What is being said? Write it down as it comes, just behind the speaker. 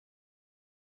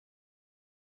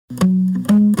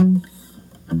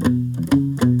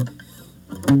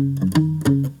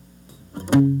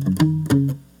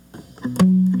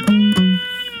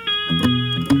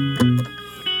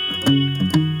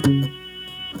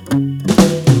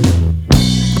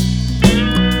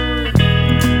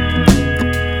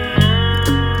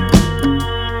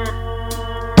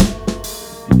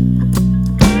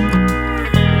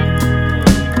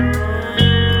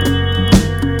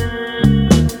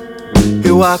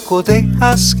Eu acordei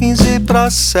às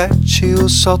 6:45, o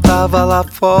sol tava lá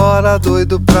fora,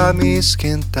 doido pra me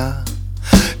esquentar.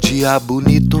 Dia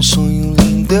bonito, um sonho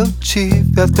lindo eu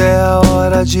tive até a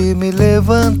hora de me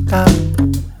levantar.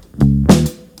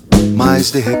 Mas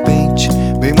de repente,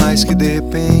 bem mais que de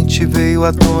repente, veio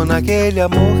à tona aquele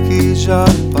amor que já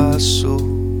passou.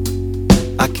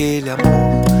 Aquele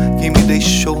amor que me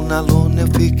deixou na lona, eu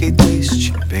fiquei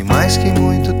triste, bem mais que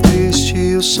muito triste.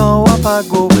 O sol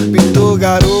apagou, pintou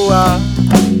garoa,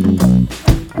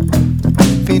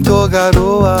 pintou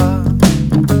garoa,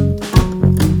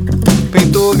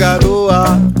 pintou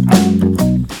garoa,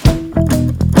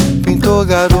 pintou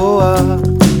garoa.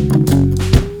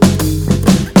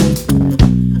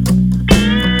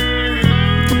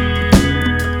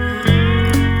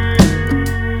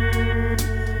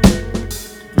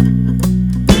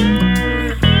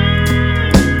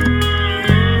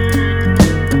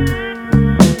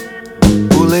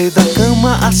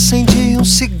 Acendi um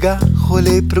cigarro,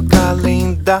 olhei pro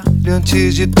calendário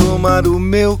antes de tomar o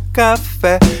meu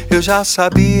café. Eu já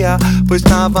sabia, pois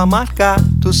tava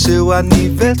marcado seu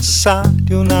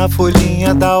aniversário na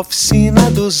folhinha da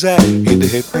oficina do Zé. E de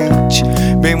repente,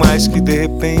 bem mais que de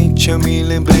repente, eu me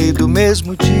lembrei do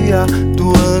mesmo dia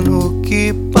do ano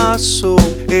que passou.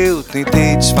 Eu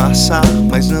tentei disfarçar,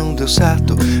 mas não deu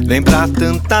certo lembrar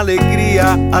tanta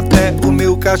alegria, até o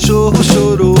meu cachorro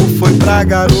chorou. Foi pra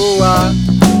garoa,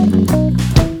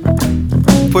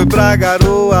 foi pra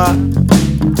garoa,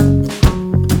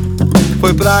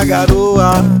 foi pra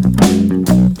garoa,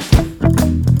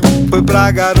 foi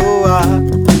pra garoa,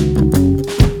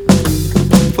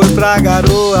 foi pra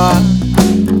garoa,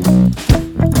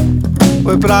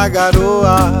 foi pra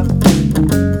garoa,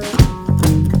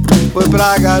 foi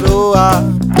pra garoa,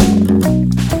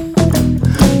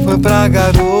 foi pra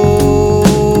garoa.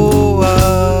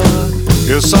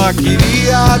 Eu só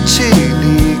queria te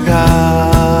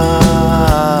ligar,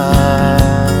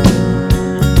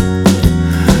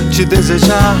 te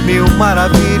desejar mil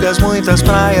maravilhas, muitas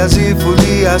praias e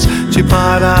folias, te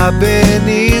parabenizar.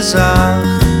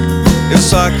 Eu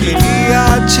só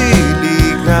queria te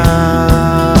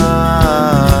ligar,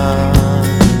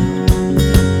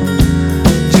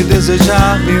 te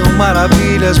desejar mil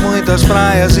maravilhas, muitas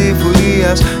praias e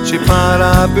folias, te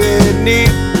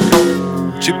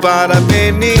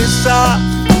parabenizar.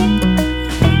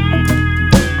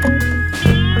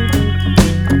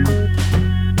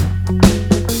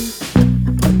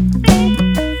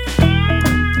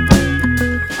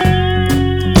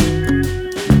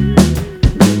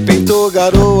 Pintou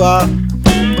garoa,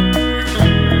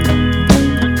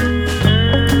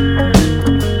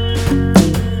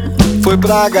 foi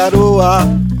pra garoa,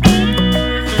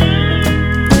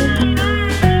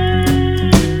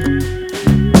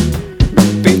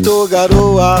 pintou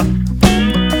garoa,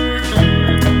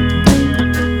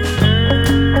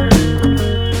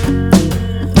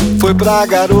 foi pra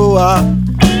garoa,